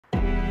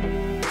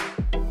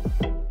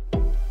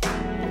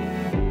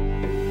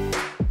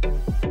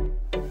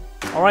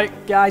All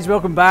right, guys,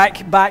 welcome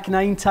back. Back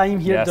 9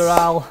 time here at Yes.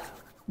 Doral.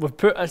 We've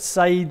put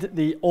aside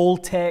the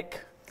old tech.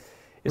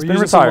 It's We're been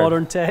using some retired.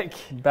 modern tech.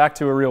 Back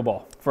to a real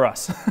ball for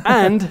us.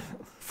 And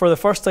for the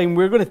first time,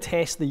 we're going to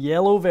test the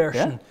yellow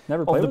version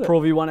never of played the with it. Pro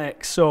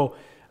V1X. So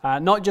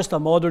not just a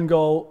modern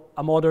goal,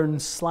 a modern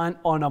slant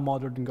on a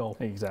modern goal.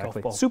 Exactly.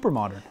 Golf ball. Super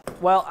modern.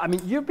 Well, I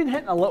mean, you've been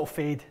hitting a little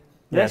fade.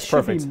 Yeah, This it's should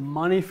perfect. be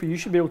money for you. You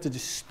should be able to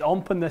just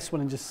stomp on this one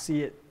and just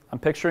see it. I'm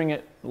picturing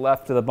it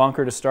left to the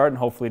bunker to start and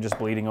hopefully just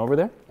bleeding over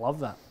there. Love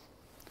that.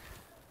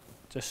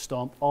 Just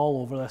stomp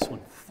all over this one.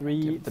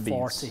 Give it the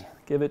 340. beans.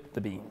 Give it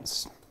the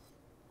beans.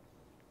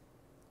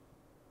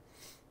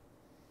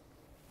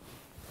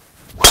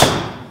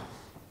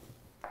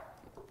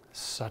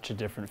 Such a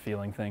different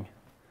feeling thing.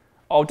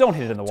 Oh, don't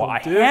hit it in the wall. I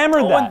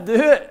hammered that. Don't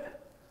do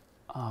it.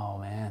 Oh,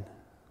 man.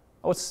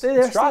 Oh, it's Stay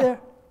there, it's dry. stay there.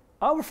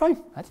 Oh, we're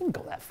fine. That didn't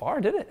go that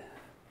far, did it?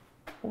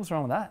 What was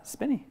wrong with that?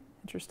 Spinny.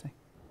 Interesting.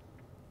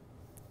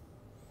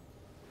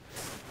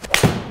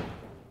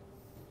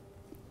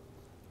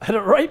 Hit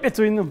it right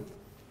between them.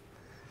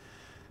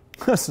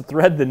 Just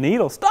thread the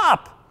needle.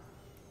 Stop!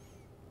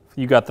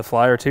 You got the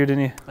flyer too,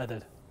 didn't you? I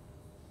did.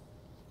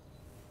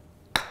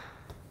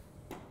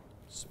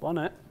 Spun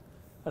it.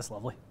 That's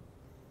lovely.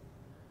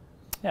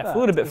 Yeah,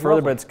 flew it a bit it's further,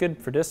 lovely. but it's good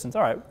for distance.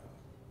 All right.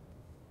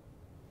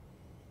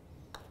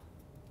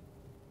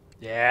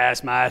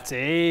 Yes,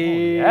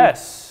 Matty. Oh,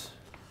 yes.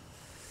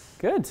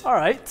 Good. All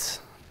right.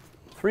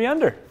 3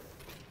 under.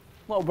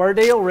 Little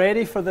birdie all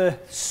ready for the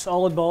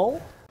solid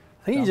ball.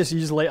 I think you just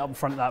use light up in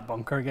front of that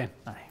bunker again.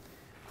 Aye.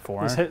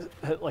 4 Just iron.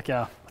 hit like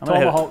a I'm gonna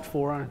hit it. tomahawk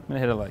 4-iron. I'm going to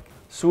hit it like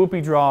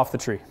swoopy draw off the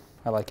tree.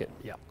 I like it.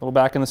 Yeah. A little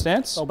back in the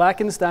stance. So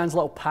back in the stands,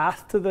 little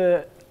path to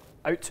the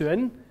out to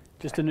in,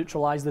 just to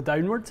neutralize the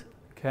downward.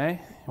 Okay.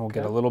 And we'll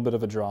get a Okay. little bit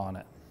of a draw on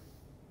it.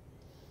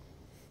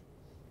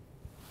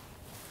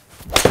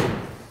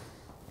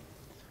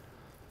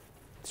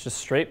 It's just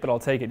straight, but I'll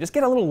take it. Just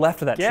get a little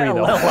left of that Get tree, a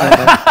though. little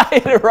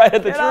Hit it right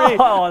at the tree.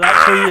 Oh,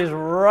 that tree is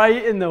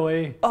right in the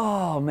way.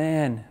 Oh,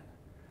 man.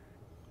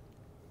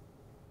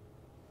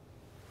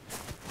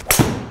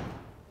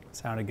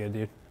 Sounded good,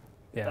 dude.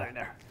 Yeah. Down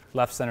there.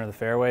 Left center of the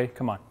fairway.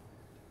 Come on.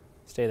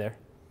 Stay there.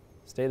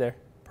 Stay there.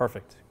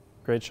 Perfect.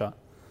 Great shot.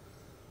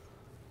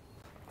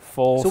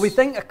 Full. So we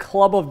think a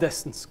club of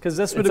distance, because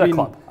this would it's have a been.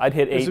 club. I'd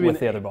hit this 8 would with be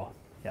the an other ball.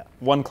 Yeah.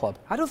 1 club.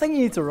 I don't think you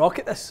need to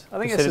rocket this. I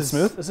think Just this hit it is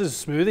smooth? This is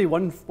smoothie.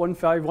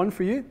 1-5-1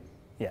 for you.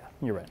 Yeah,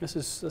 you're right. This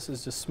is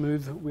just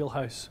smooth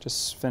wheelhouse.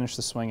 Just finish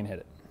the swing and hit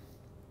it.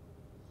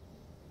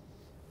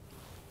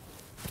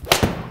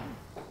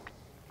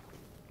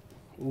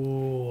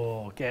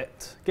 Ooh,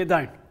 get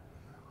down.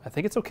 I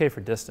think it's okay for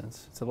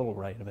distance. It's a little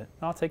right of it.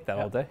 I'll take that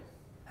all day.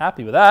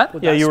 Happy with that.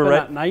 Would Yeah, that you were spin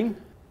right. At 9.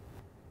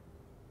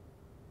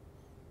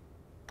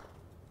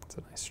 It's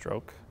a nice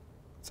stroke.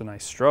 It's a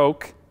nice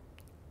stroke.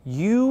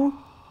 You.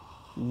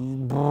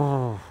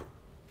 And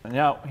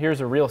now here's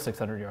a real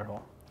 600-yard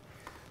hole.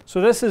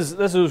 So this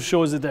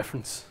shows the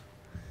difference.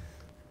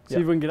 See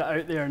Yeah. if we can get it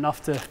out there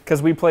enough to.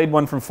 Because we played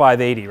one from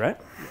 580, right?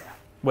 Yeah.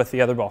 With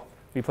the other ball.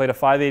 We played a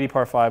 580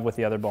 par 5 with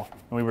the other ball.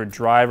 And we were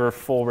driver,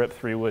 full rip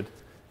 3 wood.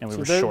 And we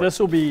were short. This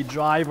will be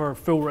driver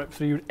full rip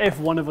 3 if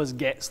one of us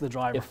gets the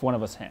driver. If one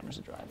of us hammers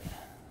a driver.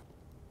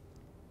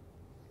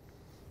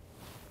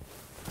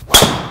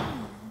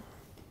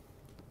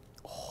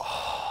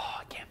 Oh,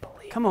 I can't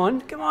believe it. Come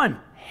on.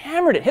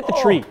 Hammered it. Hit the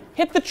Oh. tree.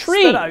 Hit the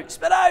tree.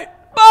 Spit out.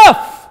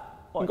 Buff!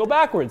 And go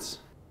backwards.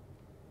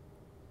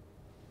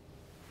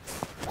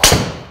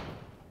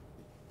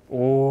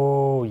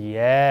 Oh,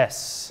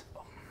 yes.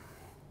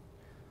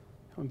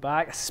 Coming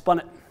back, I spun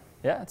it.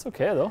 Yeah, it's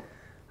okay though.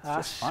 I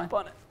just fine.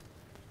 spun it.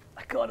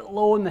 I got it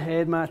low in the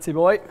head, Matty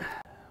boy.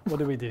 What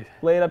do we do?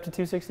 Lay it up to I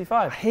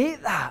 265.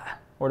 hate that.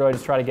 Or do I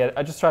just try to get it?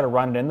 I just try to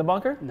run it in the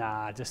bunker?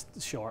 Nah,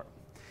 just short.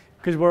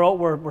 Because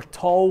we're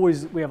tall,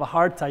 we have a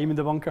hard time in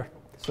the bunker.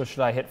 So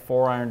should I hit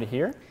 4 iron to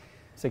here?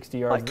 60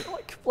 yards?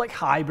 Like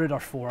hybrid or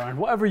 4-iron,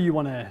 whatever you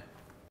want to.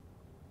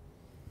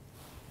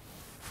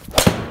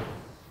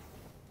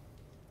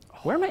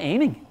 Where am I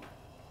aiming?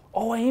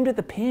 Oh, I aimed at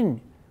the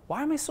pin.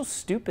 Why am I so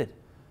stupid?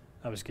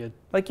 That was good.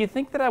 Like, you'd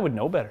think that I would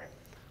know better.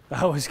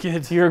 That was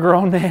good. You're a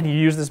grown man. You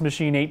use this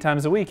machine 8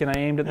 times a week, and I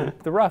aimed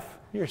at the rough.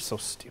 You're so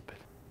stupid.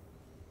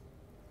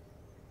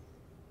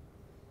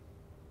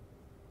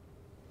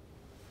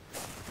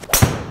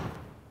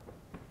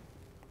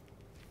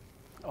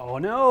 Oh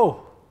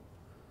no.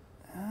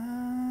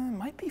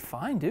 Might be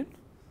fine, dude.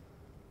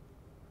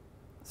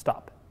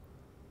 Stop.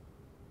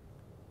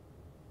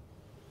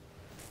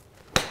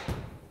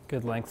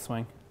 Good length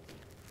swing.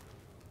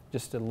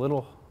 Just a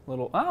little.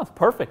 Oh, it's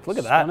perfect. Look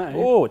at that. Spun it,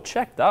 eh? Oh, it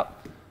checked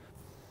up.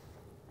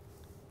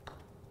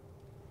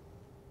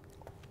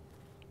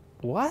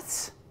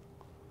 What?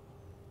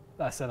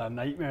 That's a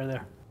nightmare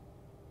there.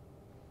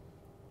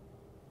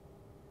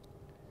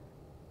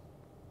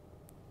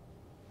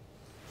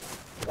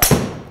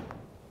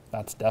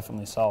 That's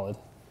definitely solid.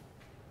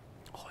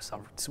 Oh,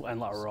 it's went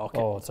like a rocket.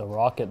 Oh, it's a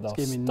rocket though.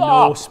 Gave me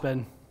Stop! no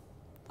spin.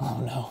 Oh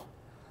no.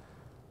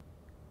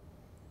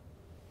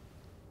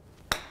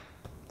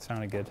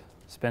 Sounded good.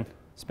 Spin,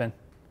 spin.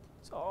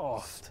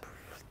 Soft.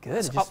 Good.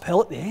 It's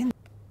uphill at the end.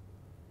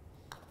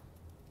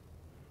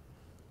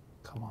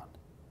 Come on.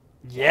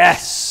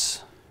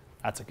 Yes!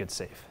 That's a good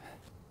save.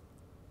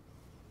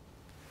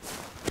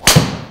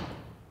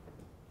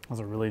 That was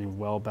a really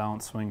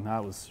well-balanced swing.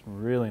 That was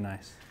really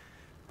nice.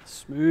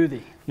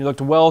 Smoothie. You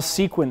looked well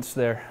sequenced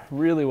there.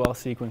 Really well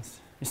sequenced.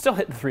 You still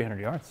hit the 300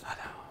 yards. I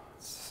know.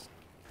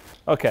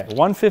 Okay,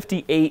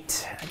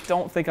 158. I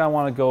don't think I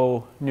want to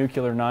go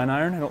nuclear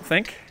 9-iron, I don't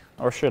think.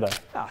 Or should I?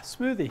 Ah,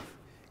 smoothie.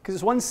 Because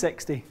it's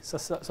 160. So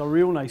it's a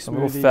real nice A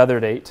smoothie. little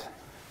feathered 8.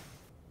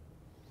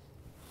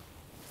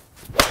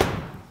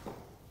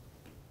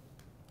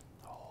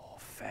 Oh,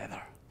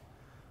 feather.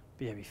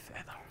 Baby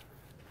feather.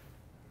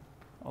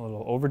 A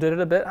little overdid it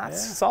a bit.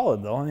 That's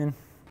solid though. I mean,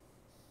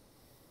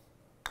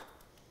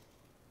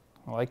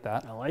 I like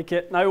that. I like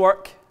it. Now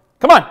work.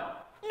 Come on.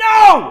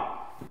 No!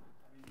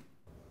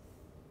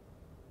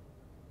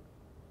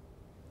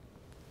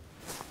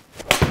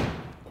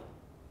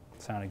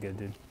 Sounded good,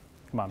 dude.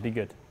 Come on, be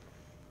good.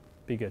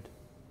 Be good.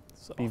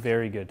 Soft. Be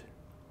very good.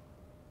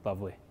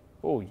 Lovely.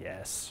 Oh,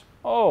 yes.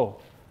 Oh.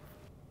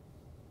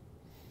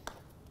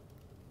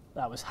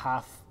 That was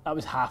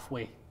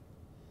halfway.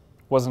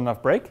 Wasn't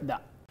enough break? Nah.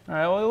 All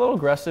right, well, a little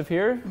aggressive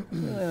here.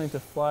 Really like to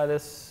fly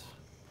this.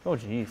 Oh,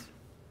 geez.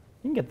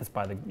 You can get this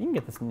you can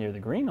get this near the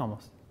green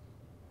almost.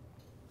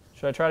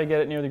 Should I try to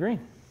get it near the green?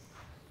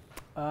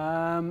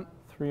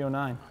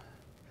 309.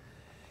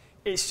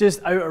 It's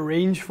just out of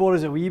range for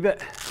us a wee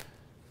bit.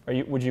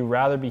 Would you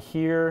rather be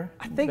here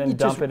than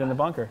dump it in the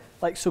bunker?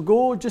 Like, so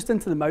go just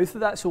into the mouth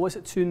of that. So what's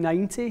it,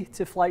 290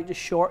 to fly just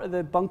short of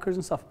the bunkers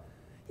and stuff?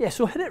 Yeah,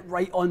 so hit it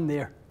right on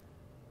there,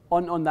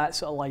 on that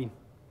sort of line.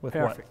 With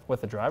Perfect. what?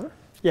 With the driver?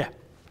 Yeah.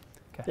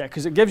 Okay. Yeah,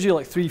 because it gives you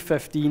like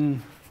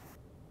 315.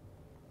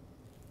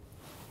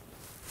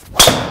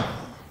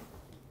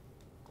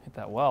 Hit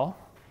that well.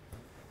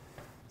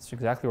 That's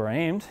exactly where I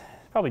aimed.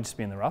 Probably just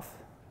be in the rough.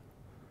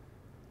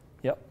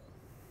 Yep.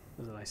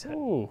 That was a nice hit.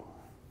 Ooh,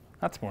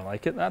 that's more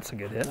like it. That's a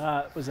good hit.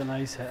 That was a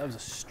nice hit. That was a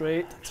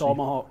straight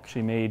tomahawk.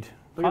 She made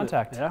Look at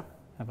contact. it. Yeah.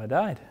 Have I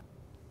died?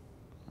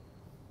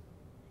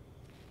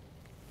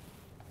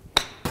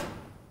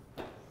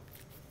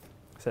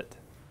 Sit.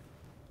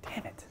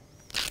 Damn it.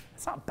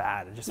 It's not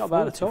bad. It just Not flew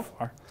bad at too all.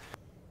 far.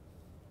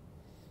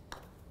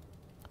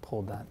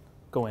 Pulled that.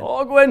 Go in.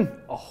 Oh, go in.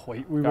 Oh,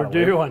 wait, we Got were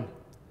due away. one.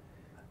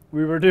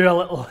 We were due a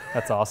little.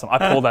 That's awesome. I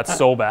pulled that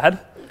so bad.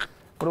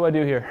 What do I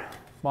do here?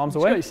 Bombs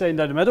Just got away? you signed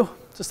down the middle.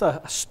 Just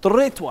a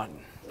straight one.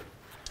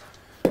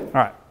 All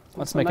right.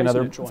 Let's make nice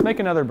another. neutral Let's one. make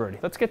another birdie.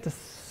 Let's get to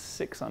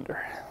 6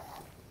 under.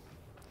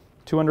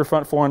 2 under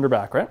front, 4 under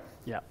back, right?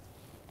 Yeah.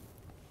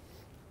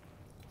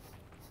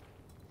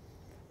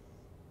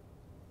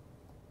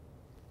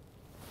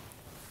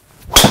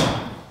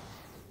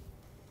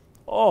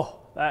 Oh,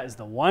 that is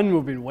the one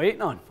we've been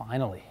waiting on.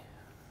 Finally.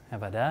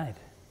 Have I died?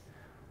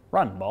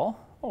 Run, ball.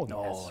 Oh, yes.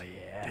 Oh,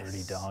 yes.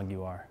 Dirty dog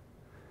you are.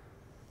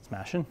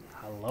 Smashing.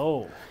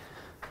 Hello.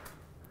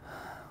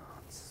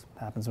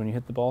 Happens when you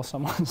hit the ball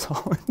somewhat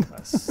solid.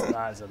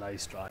 That is a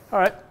nice try. All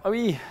right, are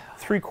we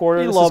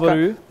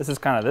 3/4. This is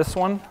kind of this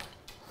one.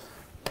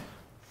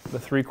 The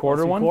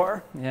 3/4 one.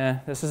 3/4? Yeah,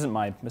 this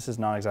is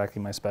not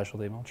exactly my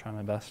specialty, but I'll try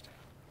my best.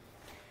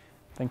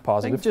 Think I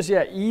positive. think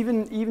just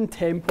even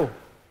tempo.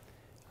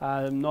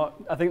 I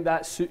think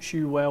that suits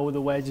you well with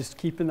the wedge, just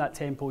keeping that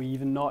tempo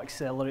even, not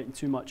accelerating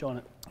too much on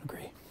it.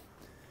 Agree.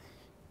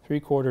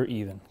 3/4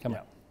 even. Come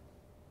on.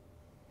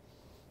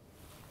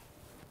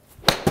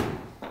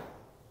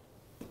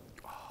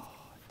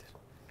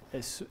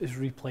 It's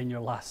replaying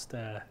your last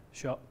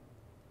shot.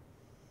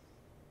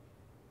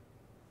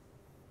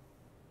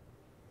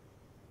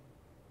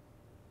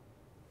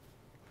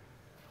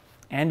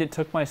 And it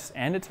took my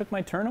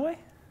turn away?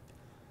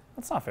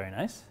 That's not very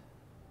nice.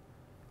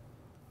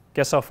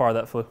 Guess how far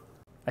that flew?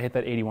 I hit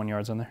that 81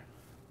 yards on there.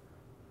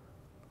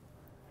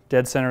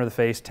 Dead center of the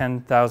face,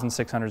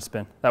 10,600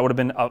 spin. That would have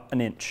been an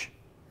inch.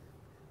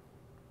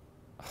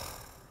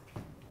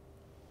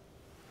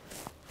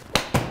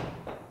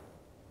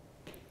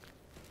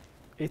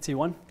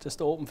 '81, just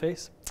the open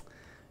face.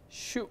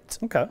 Shoot.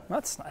 Okay,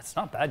 that's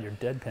not bad. You're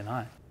dead pin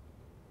high.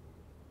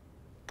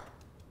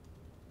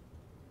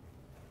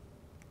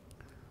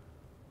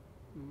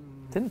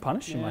 Didn't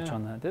punish you much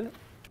on that, did it?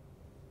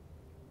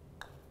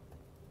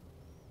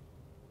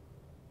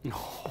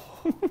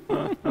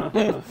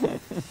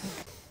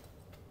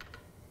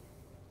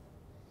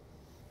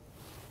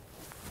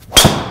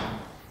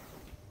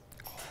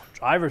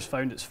 Driver's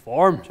found its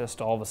form.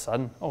 Just all of a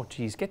sudden. Oh,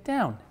 geez, get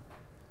down.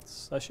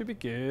 That should be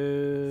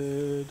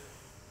good.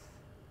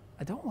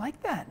 I don't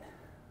like that.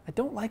 I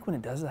don't like when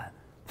it does that.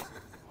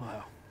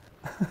 Wow.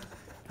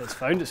 It's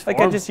found its form.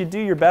 Like you do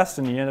your best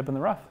and you end up in the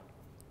rough.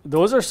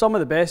 Those are some of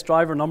the best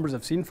driver numbers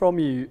I've seen from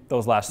you.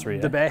 Those last 3.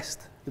 The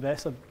best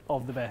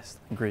of the best.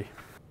 Agree.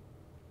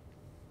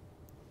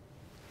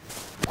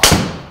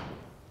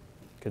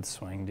 Good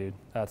swing, dude.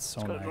 That's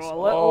so nice.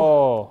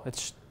 Oh,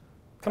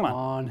 come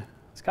on.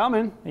 It's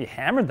coming. You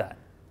hammered that.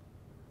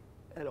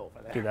 Head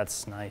over there. Dude,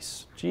 that's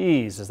nice.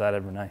 Jeez, is that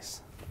ever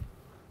nice?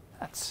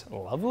 That's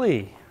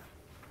lovely.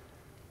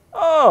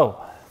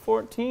 Oh,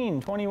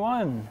 14,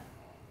 21.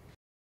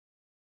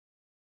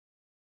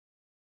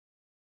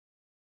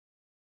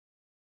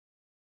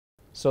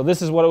 So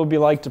this is what it would be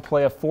like to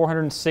play a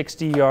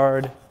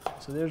 460-yard.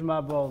 So there's my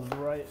ball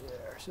right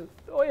there. So,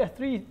 oh yeah,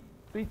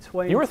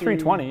 320. You were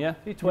 320, yeah.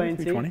 320.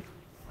 320.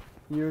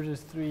 Yours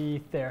is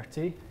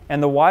 330.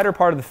 And the wider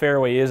part of the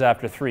fairway is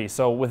after 3.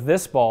 So with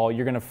this ball,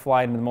 you're going to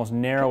fly into the most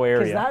narrow area.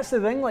 Because that's the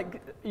thing, like,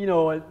 you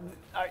know,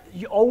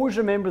 you always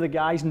remember the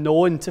guys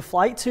knowing to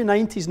fly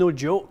 290 is no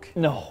joke.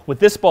 No, with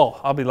this ball,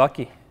 I'll be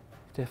lucky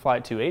to fly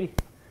at 280.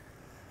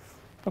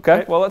 Okay,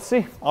 right. Well, let's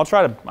see. I'm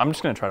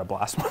just going to try to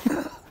blast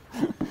one.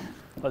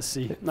 Let's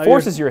see. Now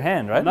forces your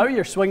hand, right? Now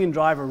your swing and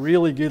drive are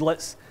really good.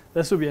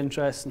 This will be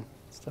interesting.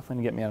 It's definitely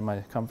going to get me out of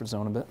my comfort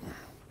zone a bit.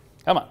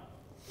 Come on.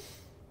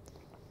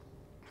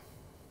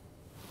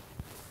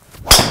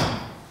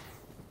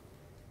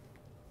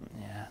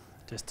 Yeah.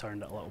 Just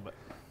turned it a little bit.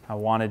 I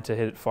wanted to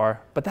hit it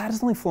far, but that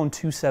has only flown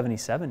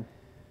 277,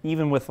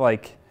 even with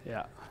like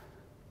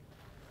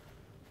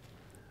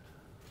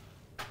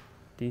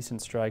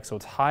decent strike. So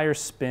it's higher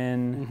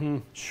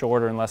spin,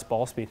 shorter and less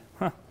ball speed.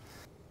 Huh.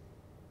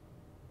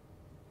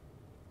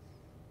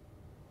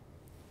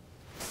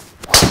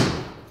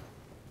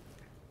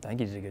 I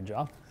think you did a good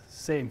job.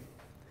 Same.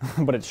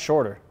 But it's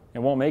shorter. It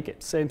won't make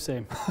it. Same.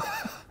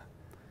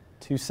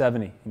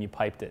 270, and you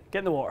piped it. Get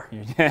in the water.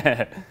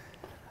 Yeah.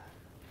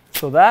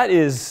 So that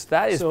is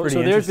pretty interesting.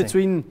 So there's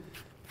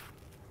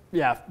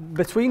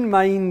between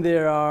mine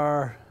there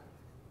are.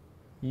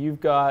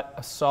 You've got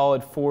a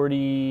solid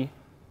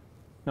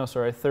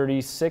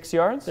 36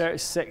 yards?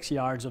 36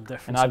 yards of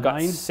difference. And I've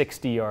got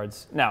 60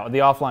 yards. Now, the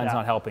offline's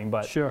not helping,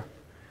 but. Sure.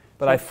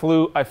 But I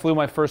flew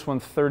my first one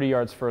 30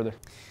 yards further.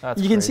 That's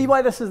you can see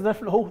why this is a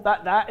different hole.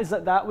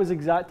 That was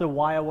exactly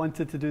why I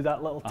wanted to do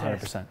that little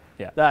test. 100%,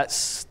 yeah.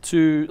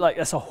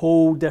 That's a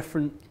whole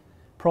different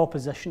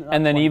proposition.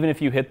 And then even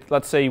if you hit,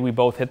 let's say we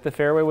both hit the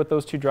fairway with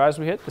those 2 drives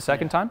we hit the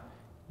second time,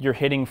 you're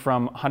hitting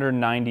from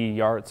 190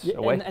 yards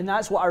away. And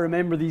that's what I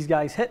remember these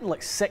guys hitting,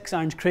 like 6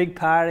 irons. Craig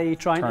Parry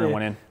trying to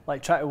one in.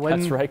 Like try to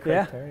win. That's right,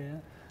 Craig Parry, yeah.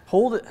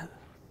 Hold it.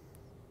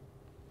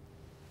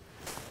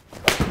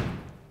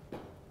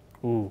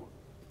 Ooh.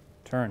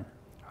 Turn.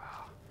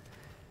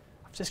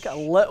 I've just got a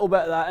little bit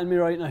of that in me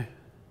right now.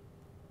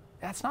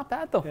 That's not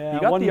bad though. Yeah,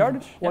 you got the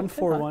yardage.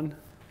 141.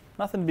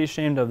 Nothing to be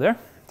ashamed of there.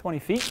 20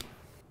 feet.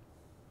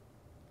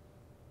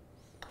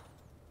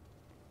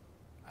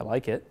 I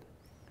like it.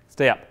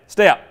 Stay up.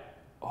 Stay up.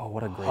 Oh,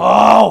 what a great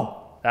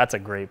putt. That's a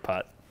great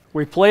putt.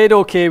 We played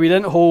okay. We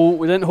didn't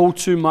hold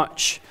too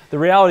much. The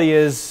reality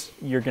is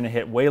you're going to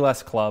hit way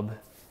less club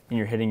and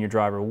you're hitting your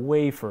driver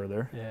way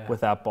further with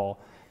that ball.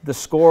 The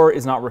score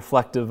is not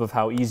reflective of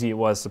how easy it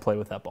was to play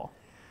with that ball.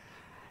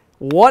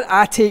 What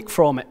I take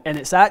from it, and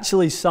it's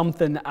actually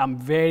something I'm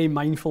very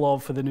mindful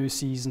of for the new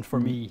season for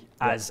me,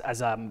 as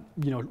I'm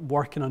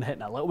working on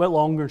hitting it a little bit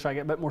longer and trying to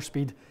get a bit more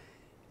speed,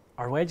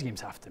 our wedge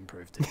games have to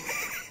improve too.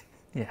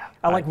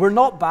 We're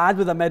not bad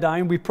with a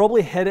mid-iron. We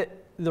probably hit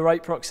it the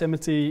right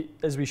proximity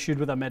as we should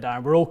with a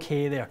mid-iron. We're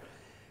okay there.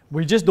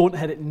 We just don't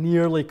hit it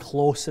nearly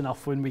close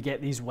enough when we get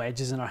these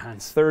wedges in our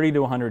hands. 30 to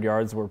 100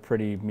 yards were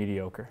pretty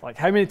mediocre. Like,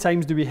 how many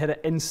times do we hit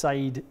it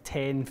inside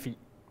 10 feet?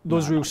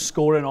 Those real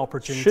scoring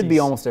opportunities. Should be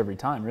almost every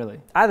time,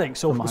 really. I think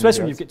so,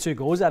 especially when you've got 2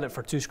 goes at it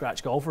for 2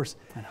 scratch golfers.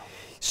 I know.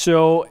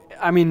 So,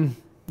 I mean,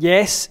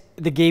 yes,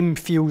 the game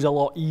feels a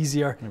lot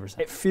easier. 100%.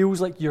 It feels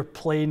like you're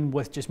playing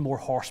with just more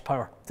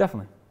horsepower.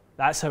 Definitely.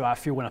 That's how I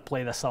feel when I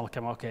play this. I'm like,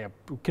 okay,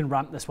 we can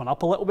ramp this one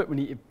up a little bit. We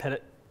need to hit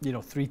it,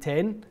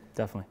 310.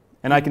 Definitely.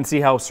 And I can see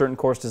how certain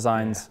course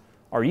designs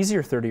are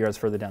easier 30 yards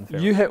further down the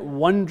fairway. You hit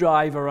one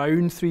drive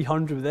around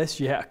 300 with this.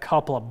 You hit a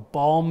couple of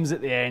bombs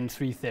at the end,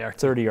 330.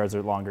 30 yards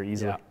or longer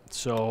easily. Yeah.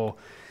 So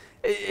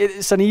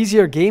it's an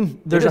easier game.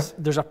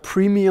 There's a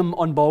premium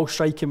on ball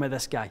striking with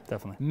this guy.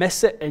 Definitely.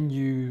 Miss it and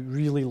you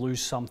really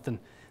lose something.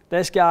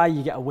 This guy,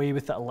 you get away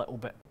with it a little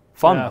bit.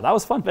 Fun. Yeah. That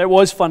was fun. It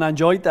was fun. I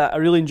enjoyed that. I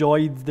really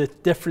enjoyed the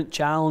different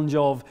challenge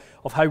of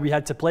how we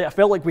had to play. I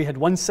felt like we had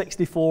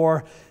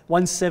 164,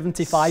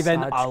 175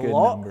 in a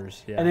lot.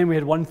 Numbers, yeah. And then we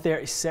had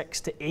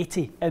 136 to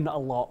 80 in a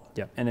lot.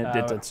 Yeah, and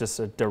it's just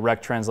a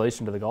direct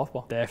translation to the golf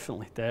ball.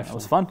 Definitely. That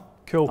was fun.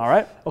 Cool. All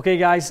right. Okay,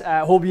 guys,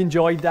 hope you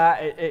enjoyed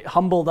that. It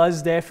humbled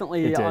us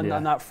definitely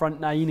on that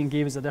front 9 and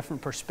gave us a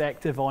different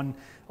perspective on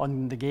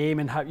the game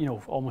and how,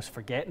 almost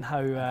forgetting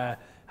how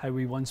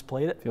we once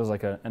played it. Feels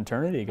like an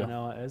eternity ago. I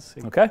know it is.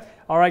 Okay.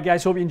 All right,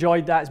 guys, hope you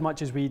enjoyed that as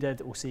much as we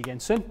did. We'll see you again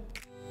soon.